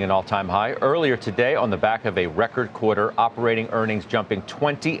Hathaway hitting an all-time high earlier today on the back of a record quarter, operating earnings jumping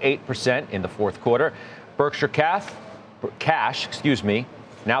 28% in the fourth quarter. Berkshire cash,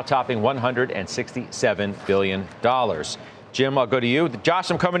 now topping $167 billion. Jim, I'll go to you. Josh,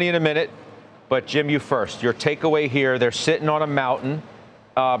 I'm coming to you in a minute, but Jim, you first. Your takeaway here, they're sitting on a mountain.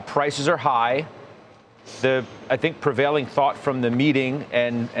 Prices are high. I think prevailing thought from the meeting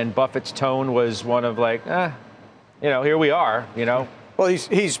and Buffett's tone was one of like, here we are, Well,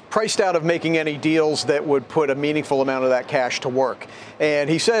 he's priced out of making any deals that would put a meaningful amount of that cash to work. And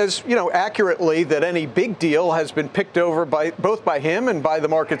he says, accurately that any big deal has been picked over both by him and by the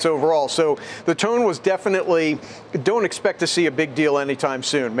markets overall. So the tone was definitely, don't expect to see a big deal anytime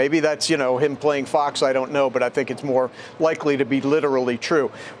soon. Maybe that's, him playing Fox, I don't know, but I think it's more likely to be literally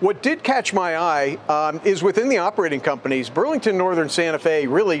true. What did catch my eye is within the operating companies, Burlington Northern Santa Fe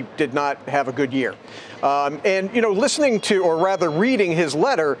really did not have a good year. Listening to, or rather reading his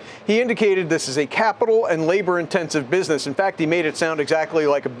letter, he indicated this is a capital and labor-intensive business. In fact, he made it sound exactly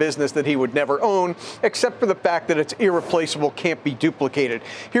like a business that he would never own, except for the fact that it's irreplaceable, can't be duplicated.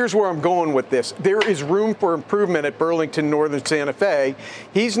 Here's where I'm going with this. There is room for improvement at Burlington Northern Santa Fe.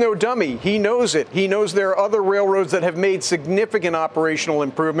 He's no dummy. He knows it. He knows there are other railroads that have made significant operational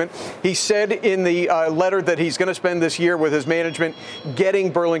improvement. He said in the letter that he's going to spend this year with his management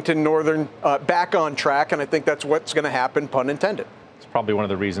getting Burlington Northern back on track, and I think that's what's going to happen, pun intended. It's probably one of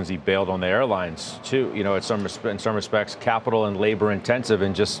the reasons he bailed on the airlines, too. In some respects, capital and labor intensive,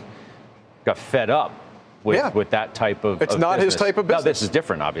 and just got fed up with that type of It's not business. his type of business. No, this is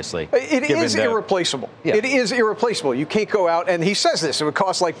different, obviously. It is irreplaceable. Yeah. It is irreplaceable. You can't go out, and he says this, it would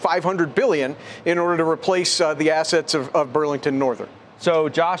cost like $500 billion in order to replace the assets of Burlington Northern. So,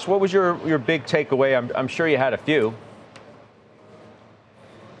 Josh, what was your big takeaway? I'm sure you had a few.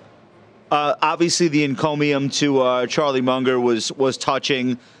 Obviously, the encomium to Charlie Munger was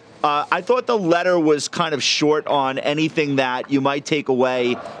touching. I thought the letter was kind of short on anything that you might take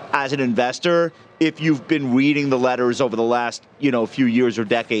away as an investor if you've been reading the letters over the last, few years or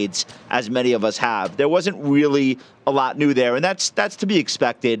decades, as many of us have. There wasn't really a lot new there, and that's to be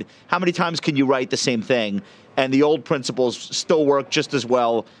expected. How many times can you write the same thing? And the old principles still work just as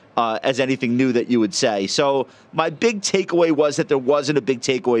well as anything new that you would say. So my big takeaway was that there wasn't a big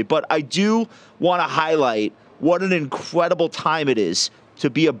takeaway, but I do want to highlight what an incredible time it is to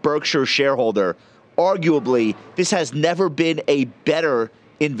be a Berkshire shareholder. Arguably, this has never been a better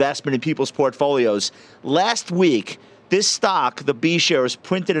investment in people's portfolios. Last week, this stock, the B shares,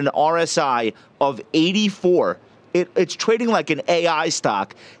 printed an RSI of 84. It's trading like an AI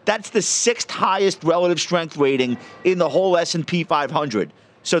stock. That's the 6th highest relative strength rating in the whole S&P 500.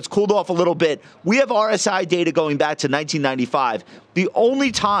 So it's cooled off a little bit. We have RSI data going back to 1995. The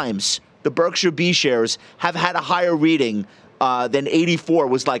only times the Berkshire B shares have had a higher reading then 84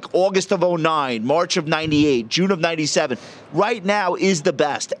 was like August of 09, March of 98, June of 97. Right now is the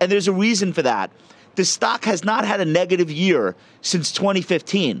best, and there's a reason for that. The stock has not had a negative year since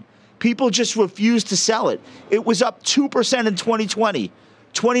 2015. People just refuse to sell it. It was up 2% in 2020,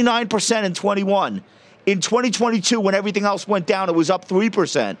 29% in 21. In 2022, when everything else went down, it was up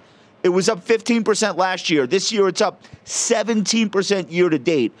 3%. It was up 15% last year. This year, it's up 17% year to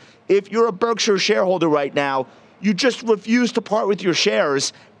date. If you're a Berkshire shareholder right now, you just refuse to part with your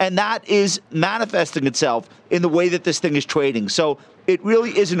shares, and that is manifesting itself in the way that this thing is trading. So it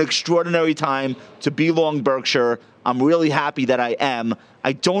really is an extraordinary time to be long Berkshire. I'm really happy that I am.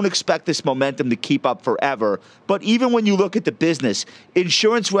 I don't expect this momentum to keep up forever. But even when you look at the business,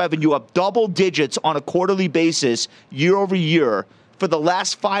 insurance revenue up double digits on a quarterly basis year over year for the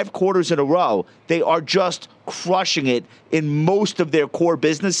last 5 quarters in a row. They are just crushing it in most of their core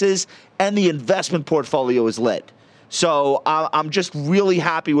businesses, and the investment portfolio is lit. So I'm just really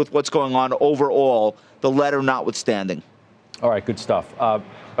happy with what's going on overall, the letter notwithstanding. All right, good stuff.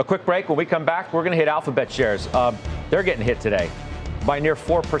 A quick break. When we come back, we're going to hit Alphabet shares. They're getting hit today by near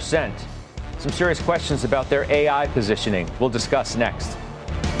 4%. Some serious questions about their AI positioning. We'll discuss next.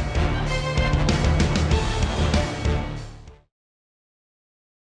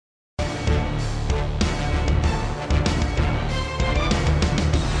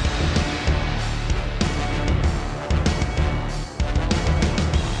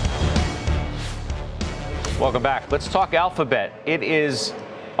 Welcome back. Let's talk Alphabet. It is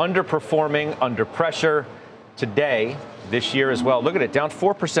underperforming, under pressure today, this year as well. Look at it, down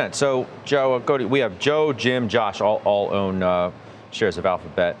 4%. So, Joe, we have Joe, Jim, Josh, all own shares of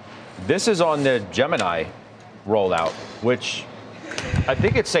Alphabet. This is on the Gemini rollout, which I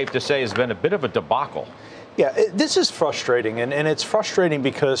think it's safe to say has been a bit of a debacle. Yeah, this is frustrating, and it's frustrating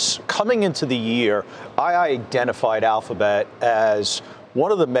because coming into the year, I identified Alphabet as one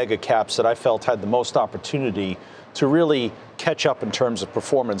of the mega caps that I felt had the most opportunity to really catch up in terms of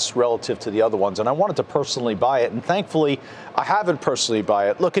performance relative to the other ones. And I wanted to personally buy it. And thankfully, I haven't personally buy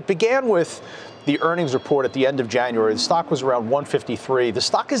it. Look, it began with the earnings report at the end of January. The stock was around 153. The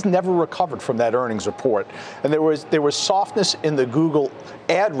stock has never recovered from that earnings report. And there was softness in the Google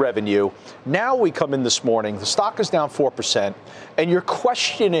ad revenue. Now we come in this morning, the stock is down 4%, and you're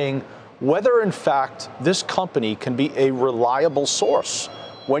questioning whether, in fact, this company can be a reliable source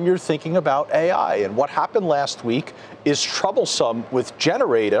when you're thinking about AI. And what happened last week is troublesome with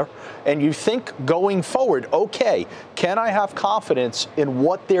Generator, and you think going forward, okay, can I have confidence in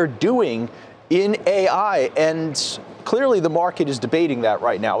what they're doing in AI? And clearly the market is debating that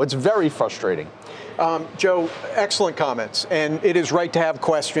right now. It's very frustrating. Joe, excellent comments, and it is right to have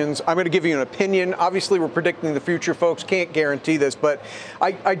questions. I'm going to give you an opinion. Obviously, we're predicting the future, folks. Can't guarantee this, but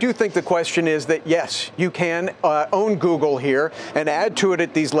I do think the question is that, yes, you can own Google here and add to it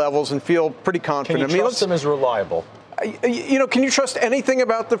at these levels and feel pretty confident. Can you trust them as reliable? You know, can you trust anything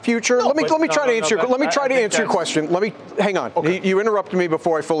about the future? No, let me try to answer your question. Hang on. Okay. You interrupted me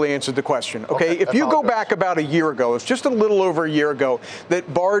before I fully answered the question. Okay. If you go back about a year ago, it's just a little over a year ago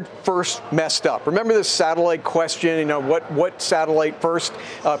that Bard first messed up. Remember this satellite question? You know, what satellite first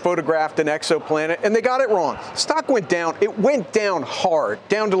photographed an exoplanet? And they got it wrong. Stock went down. It went down hard,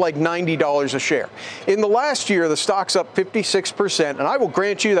 down to like $90 a share. In the last year, the stock's up 56%, and I will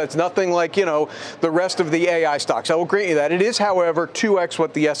grant you that's nothing like, you know, the rest of the AI stocks. I will grant you that. It is, however, 2x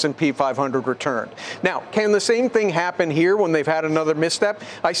what the S&P 500 returned. Now, can the same thing happen here when they've had another misstep?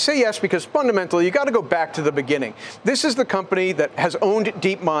 I say yes because fundamentally, you got to go back to the beginning. This is the company that has owned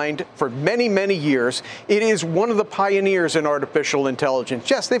DeepMind for many, many years. It is one of the pioneers in artificial intelligence.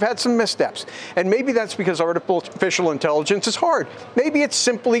 Yes, they've had some missteps, and maybe that's because artificial intelligence is hard. Maybe it's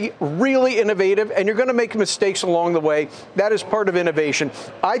simply really innovative, and you're going to make mistakes along the way. That is part of innovation.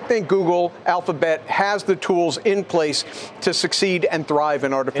 I think Google, Alphabet has the tools in place to succeed and thrive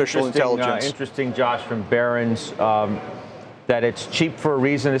in artificial intelligence. Interesting, Josh, from Barron's, that it's cheap for a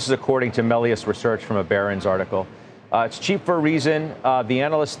reason. This is according to Melius Research from a Barron's article. It's cheap for a reason. The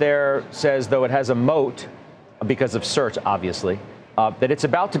analyst there says, though it has a moat because of search, obviously, that it's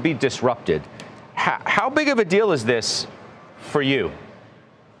about to be disrupted. How big of a deal is this for you?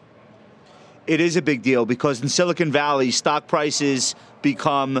 It is a big deal because in Silicon Valley, stock prices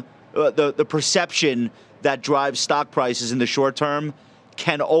become the perception that drives stock prices in the short term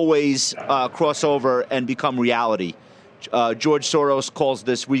can always cross over and become reality. George Soros calls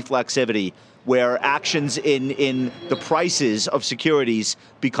this reflexivity, where actions in the prices of securities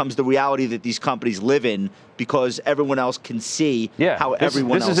becomes the reality that these companies live in because everyone else can see how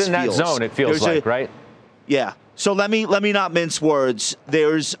everyone else feels. This is in that zone, it feels right? Yeah. So let me not mince words.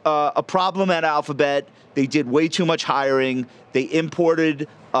 There's a problem at Alphabet. They did way too much hiring. They imported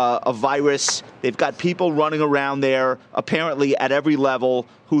a virus. They've got people running around there, apparently at every level,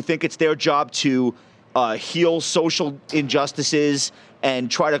 who think it's their job to heal social injustices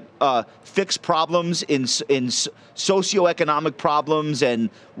and try to fix problems in socioeconomic problems and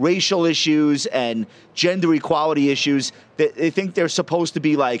racial issues and gender equality issues. They think they're supposed to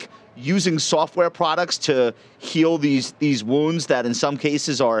be like using software products to heal these wounds that in some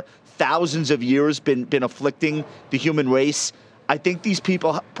cases are thousands of years been afflicting the human race. I think these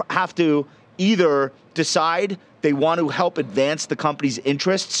people have to either decide they want to help advance the company's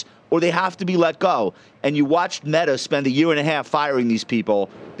interests or they have to be let go. And you watched Meta spend 1.5 years firing these people.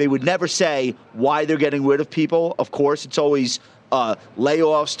 They would never say why they're getting rid of people. Of course, it's always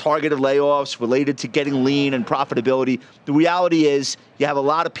layoffs, targeted layoffs related to getting lean and profitability. The reality is you have a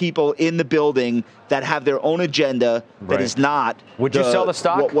lot of people in the building that have their own agenda that is not Would you sell the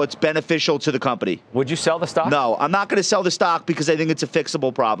stock? What's beneficial to the company. Would you sell the stock? No, I'm not going to sell the stock because I think it's a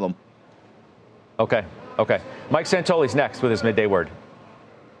fixable problem. Okay. Mike Santoli's next with his midday word.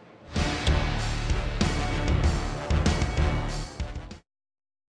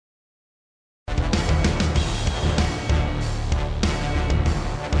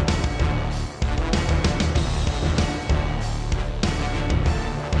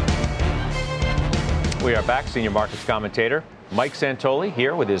 We are back. Senior markets commentator Mike Santoli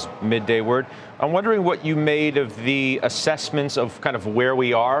here with his midday word. I'm wondering what you made of the assessments of kind of where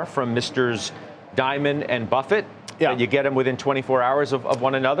we are from Misters Dimon and Buffett. Yeah. You get them within 24 hours of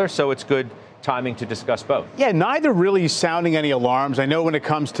one another, so it's good timing to discuss both. Yeah, neither really sounding any alarms. I know when it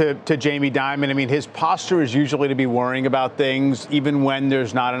comes to Jamie Dimon, I mean, his posture is usually to be worrying about things, even when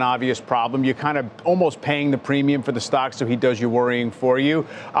there's not an obvious problem. You're kind of almost paying the premium for the stock, so he does your worrying for you.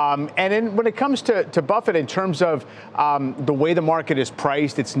 And then when it comes to Buffett, in terms of the way the market is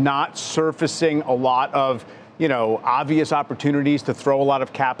priced, it's not surfacing a lot of obvious opportunities to throw a lot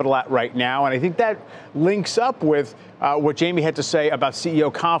of capital at right now. And I think that links up with what Jamie had to say about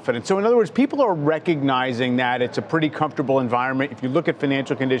CEO confidence. So in other words, people are recognizing that it's a pretty comfortable environment. If you look at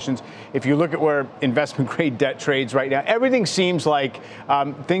financial conditions, if you look at where investment grade debt trades right now, everything seems like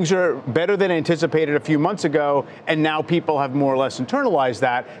things are better than anticipated a few months ago. And now people have more or less internalized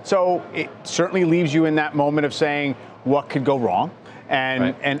that. So it certainly leaves you in that moment of saying, what could go wrong?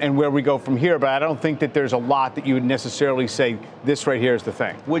 And where we go from here. But I don't think that there's a lot that you would necessarily say this right here is the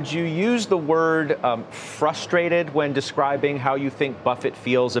thing. Would you use the word frustrated when describing how you think Buffett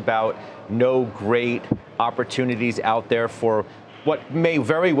feels about no great opportunities out there for what may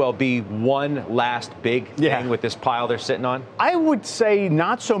very well be one last big thing with this pile they're sitting on? I would say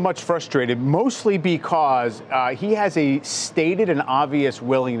not so much frustrated, mostly because he has a stated and obvious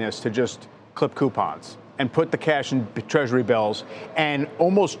willingness to just clip coupons and put the cash in treasury bills and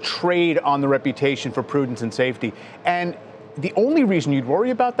almost trade on the reputation for prudence and safety. And the only reason you'd worry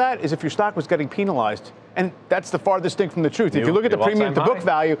about that is if your stock was getting penalized. And that's the farthest thing from the truth. If you look at the premium to book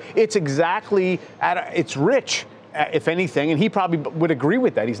value, it's exactly it's rich, if anything. And he probably would agree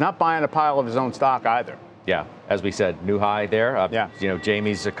with that. He's not buying a pile of his own stock either. Yeah, as we said, new high there.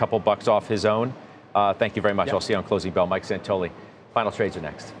 Jamie's a couple bucks off his own. Thank you very much. I'll see you on closing bell. Mike Santoli. Final trades are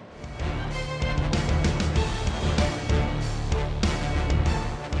next.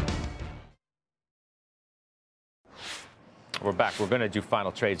 We're back. We're going to do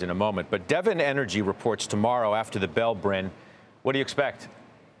final trades in a moment. But Devon Energy reports tomorrow after the bell, Bryn. What do you expect?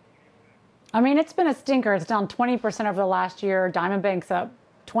 I mean, it's been a stinker. It's down 20% over the last year. Diamondbank's up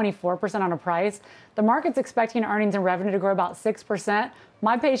 24% on a price. The market's expecting earnings and revenue to grow about 6%.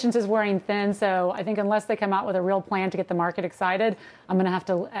 My patience is wearing thin, so I think unless they come out with a real plan to get the market excited, I'm going to have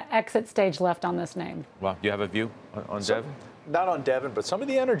to exit stage left on this name. Well, do you have a view on Devon? Not on Devon, but some of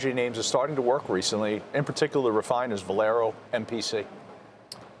the energy names are starting to work recently, in particular the refiners, Valero, MPC.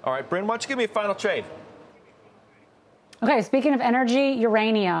 All right, Bryn, why don't you give me a final trade? Okay, speaking of energy,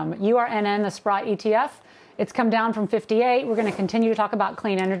 uranium, URNN, the Sprott ETF, it's come down from 58. We're going to continue to talk about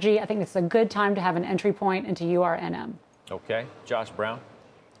clean energy. I think it's a good time to have an entry point into URNM. Okay, Josh Brown.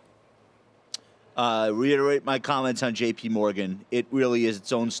 Reiterate my comments on JP Morgan. It really is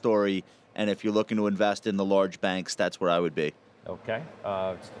its own story. And if you're looking to invest in the large banks, that's where I would be. Okay.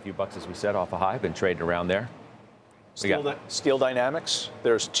 Just a few bucks, as we said, off a high. Been trading around there. Steel Dynamics.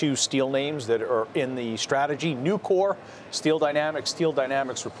 There's two steel names that are in the strategy. Nucor, Steel Dynamics. Steel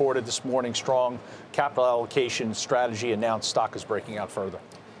Dynamics reported this morning strong capital allocation strategy announced. Stock is breaking out further.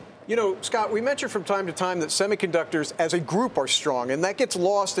 You know, Scott, we mentioned from time to time that semiconductors as a group are strong, and that gets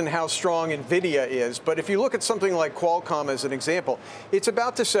lost in how strong NVIDIA is. But if you look at something like Qualcomm as an example, it's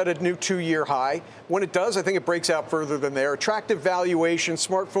about to set a new 2-year high. When it does, I think it breaks out further than there. Attractive valuation,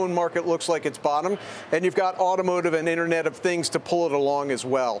 smartphone market looks like it's bottomed, and you've got automotive and Internet of Things to pull it along as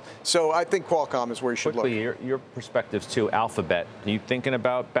well. So I think Qualcomm is where you should look. Your perspectives too, Alphabet. Are you thinking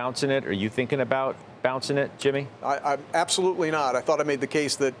about bouncing it? Are you thinking about bouncing it, Jimmy? I'm absolutely not. I thought I made the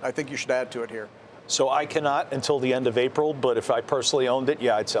case that I think you should add to it here. So I cannot until the end of April, but if I personally owned it,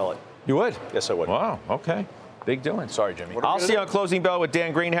 yeah, I'd sell it. You would? Yes, I would. Wow, okay. Big doing. Sorry, Jimmy. I'll see you on Closing Bell with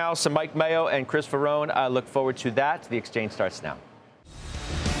Dan Greenhouse and Mike Mayo and Chris Verone. I look forward to that. The exchange starts now.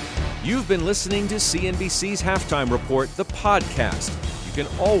 You've been listening to CNBC's Halftime Report, the podcast. You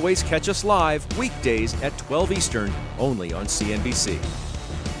can always catch us live weekdays at 12 Eastern, only on CNBC.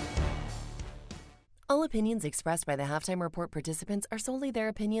 All opinions expressed by the Halftime Report participants are solely their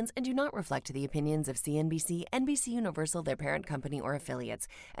opinions and do not reflect the opinions of CNBC, NBC Universal, their parent company, or affiliates,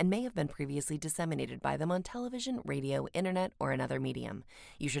 and may have been previously disseminated by them on television, radio, internet, or another medium.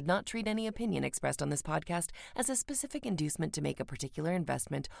 You should not treat any opinion expressed on this podcast as a specific inducement to make a particular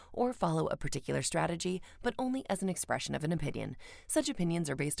investment or follow a particular strategy, but only as an expression of an opinion. Such opinions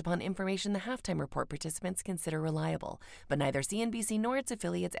are based upon information the Halftime Report participants consider reliable, but neither CNBC nor its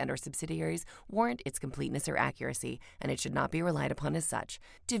affiliates and or subsidiaries warrant its completeness or accuracy, and it should not be relied upon as such.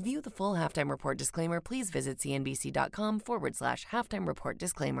 To view the full Halftime Report disclaimer, please visit cnbc.com/halftime report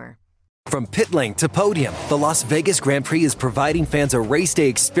disclaimer. From pit lane to podium, the Las Vegas Grand Prix is providing fans a race day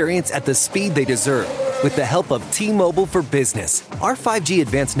experience at the speed they deserve. With the help of T-Mobile for Business, our 5G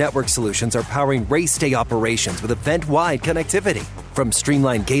advanced network solutions are powering race day operations with event-wide connectivity. From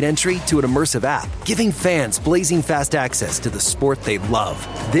streamlined gate entry to an immersive app, giving fans blazing fast access to the sport they love.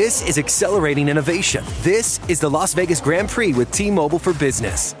 This is accelerating innovation. This is the Las Vegas Grand Prix with T-Mobile for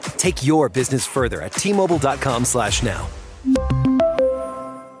Business. Take your business further at T-Mobile.com/now.